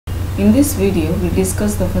In this video, we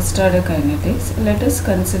discuss the first order kinetics. Let us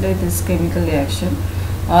consider this chemical reaction.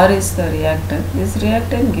 R is the reactant. This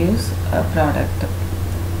reactant gives a product.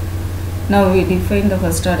 Now we define the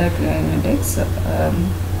first order kinetics.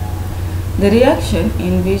 The reaction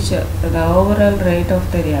in which the overall rate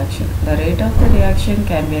of the reaction. The rate of the reaction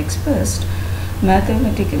can be expressed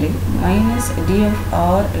mathematically minus d of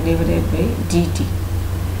R divided by dt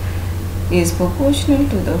is proportional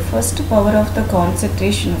to the first power of the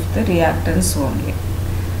concentration of the reactants only.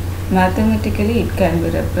 Mathematically it can be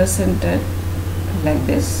represented like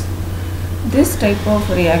this. This type of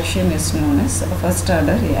reaction is known as a first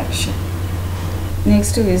order reaction.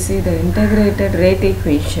 Next we see the integrated rate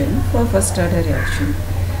equation for first order reaction.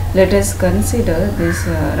 Let us consider this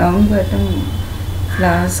round bottom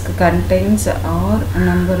flask contains R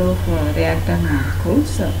number of reactant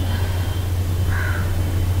molecules.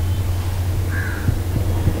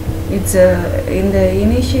 It's in the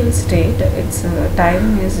initial state, its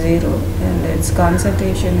time is 0 and its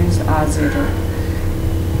concentration is R0.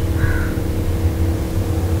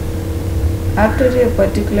 After a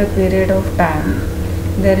particular period of time,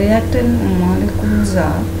 the reactant molecules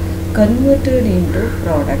are converted into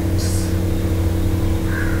products.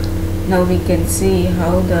 Now we can see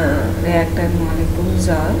how the reactant molecules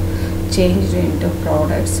are changed into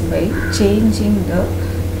products by changing the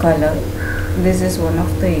color. This is one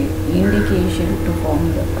of the indication to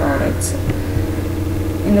form the products.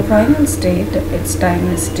 In the final state, its time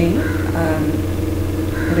is T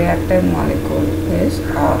and reactant molecule is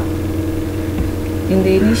R. In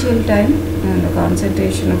the initial time, the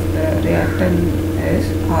concentration of the reactant is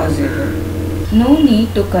R0. No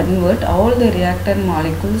need to convert all the reactant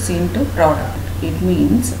molecules into product. It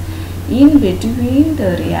means in between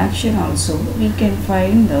the reaction also we can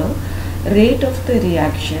find the rate of the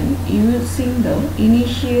reaction using the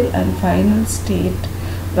initial and final state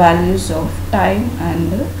values of time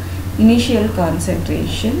and the initial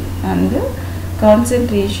concentration and the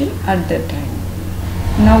concentration at the time.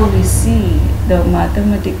 Now we see the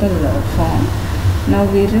mathematical form. Now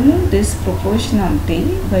we remove this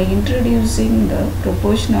proportionality by introducing the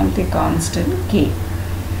proportionality constant K.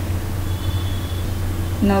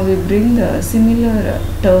 Now we bring the similar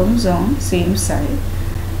terms on same side.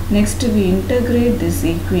 Next we integrate this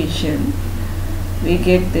equation, we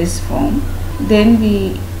get this form. Then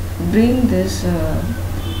we bring this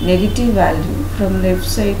negative value from left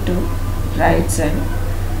side to right side.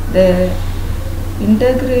 The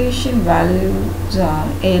integration values are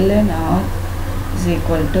ln R is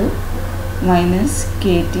equal to minus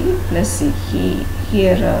kt plus c.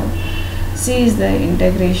 Here c is the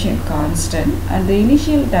integration constant. At the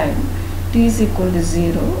initial time T is equal to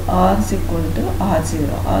 0, R is equal to R0.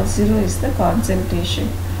 R0 is the concentration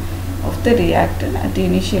of the reactant at the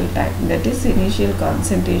initial time, that is initial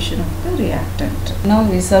concentration of the reactant. Now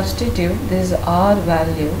we substitute this R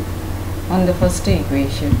value on the first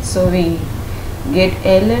equation. So we get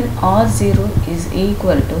ln R0 is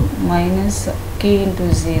equal to minus K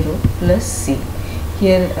into 0 plus C.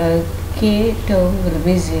 Here K term will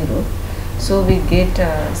be 0. So we get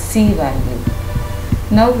C value.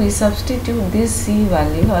 Now we substitute this C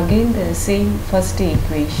value again the same first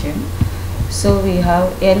equation. So we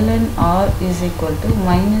have ln R is equal to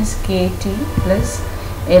minus kt plus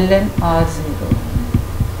ln R0.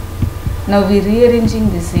 Now we rearranging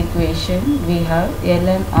this equation, we have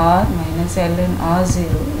ln R minus ln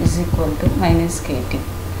R0 is equal to minus kt.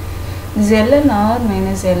 This ln R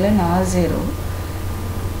minus ln R0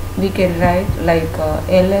 we can write like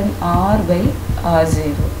ln R by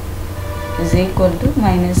R0 is equal to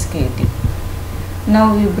minus kt.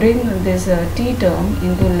 Now we bring this t term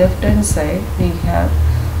into left hand side. We have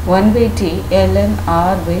 1 by t ln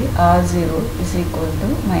R by R0 is equal to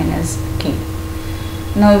minus k.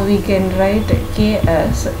 Now we can write k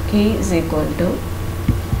as k is equal to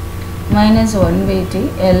minus 1 by t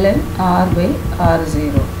ln R by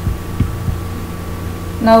R0.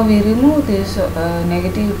 Now we remove this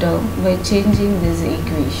negative term by changing this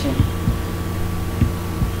equation.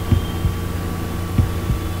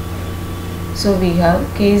 So we have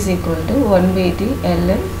k is equal to 1 by t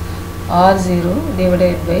ln R0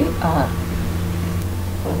 divided by R.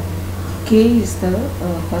 K is the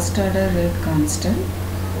first order rate constant.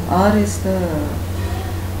 R is the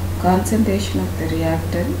concentration of the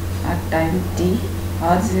reactant at time t.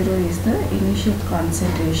 R0 is the initial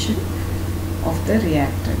concentration of the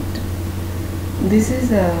reactant. This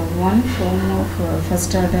is one form of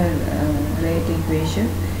first order rate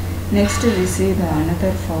equation. Next we see the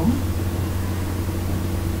another form.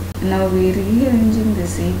 Now we rearranging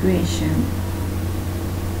this equation.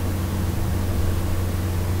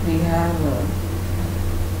 We have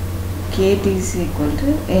Kt is equal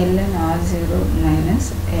to ln r0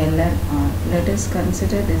 minus ln r. Let us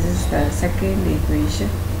consider this is the second equation.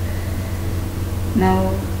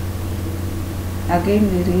 Now again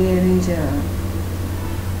we rearrange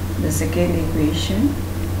the second equation.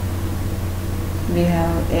 We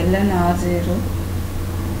have ln r0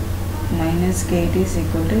 minus kt is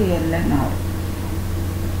equal to ln r.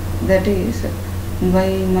 That is, by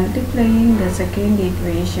multiplying the second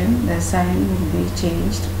equation, the sign will be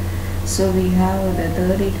changed. So we have the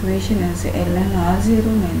third equation as ln r0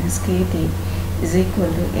 minus kt is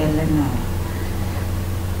equal to ln r.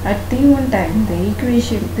 At t1 time, the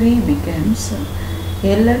equation 3 becomes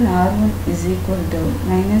ln r1 is equal to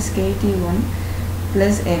minus kt1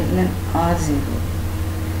 plus ln r0.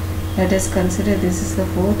 Let us consider this is the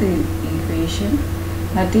fourth equation.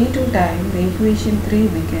 At t2 time, the equation 3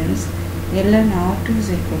 becomes ln r2 is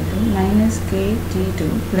equal to minus kt2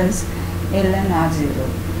 plus ln r0.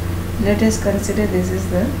 Let us consider this is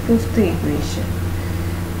the fifth equation.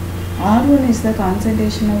 R1 is the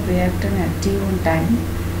concentration of reactant at T1 time.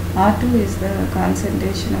 R2 is the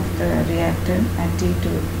concentration of the reactant at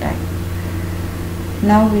T2 time.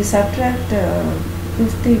 Now we subtract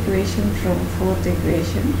fifth equation from fourth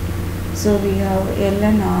equation. So we have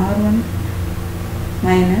ln R1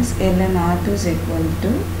 minus ln R2 is equal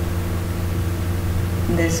to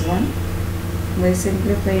this one. By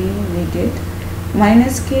simplifying we get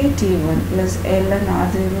minus kt1 plus ln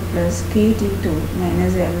r0 plus kt2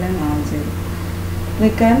 minus ln r0. By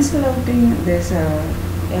cancel outing this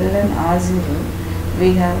ln r0, we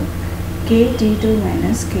have kt2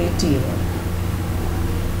 minus kt1.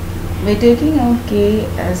 By taking out k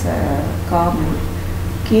as a common,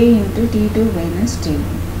 k into t2 minus t1.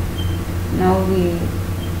 Now we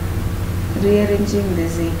rearranging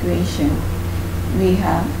this equation, we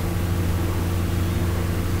have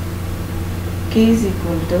k is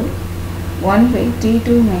equal to 1 by t2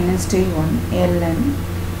 minus t1 ln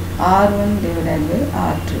r1 divided by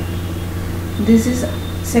r2. This is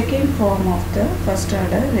second form of the first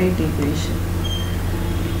order rate equation.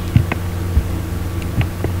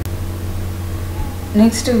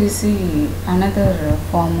 Next we see another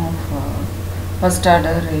form of first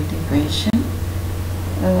order rate equation.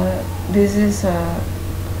 This is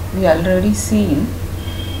we already seen.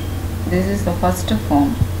 This is the first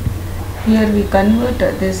form. Here we convert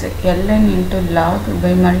this ln into log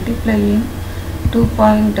by multiplying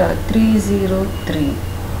 2.303.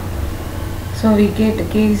 So we get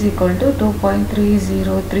k is equal to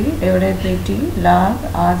 2.303 divided by t log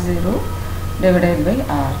r0 divided by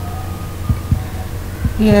r.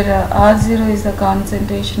 Here r0 is the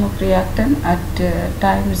concentration of reactant at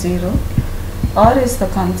time 0. R is the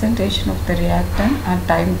concentration of the reactant at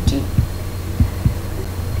time t.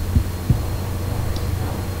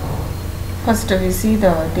 First we see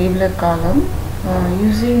the tabular column.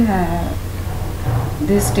 Using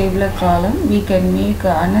this tabular column we can make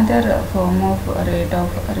another form of rate of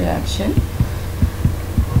reaction.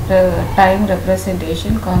 Time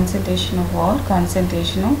representation, concentration of R,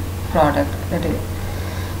 concentration of product. That is,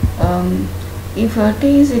 if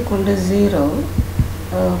t is equal to 0,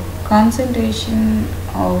 concentration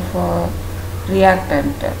of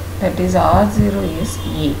reactant, that is R0, is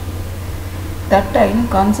A. That time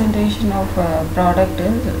concentration of product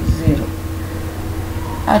is 0.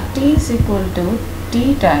 At t is equal to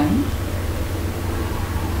t time,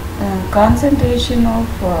 concentration of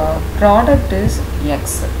product is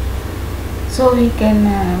x. So we can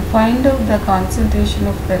find out the concentration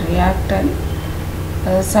of the reactant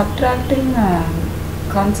subtracting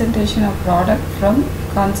concentration of product from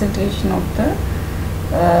concentration of the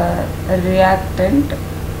reactant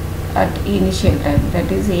at initial time,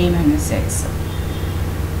 that is A minus x.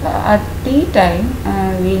 At t time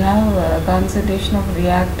we have concentration of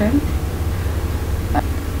reactant.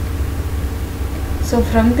 So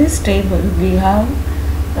from this table we have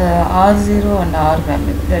R0 and R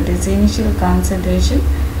value, that is initial concentration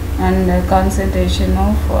and concentration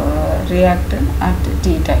of reactant at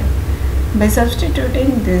t time. By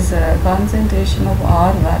substituting this concentration of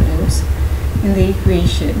R values in the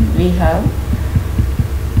equation, we have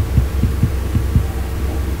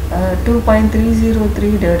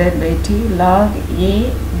 2.303 divided by t log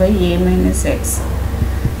A by A minus x.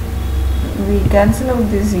 We cancel out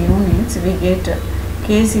these units, we get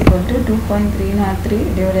k is equal to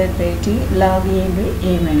 2.303 divided by t log A by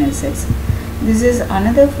A minus x. This is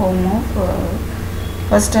another form of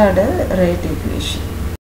first order rate equation.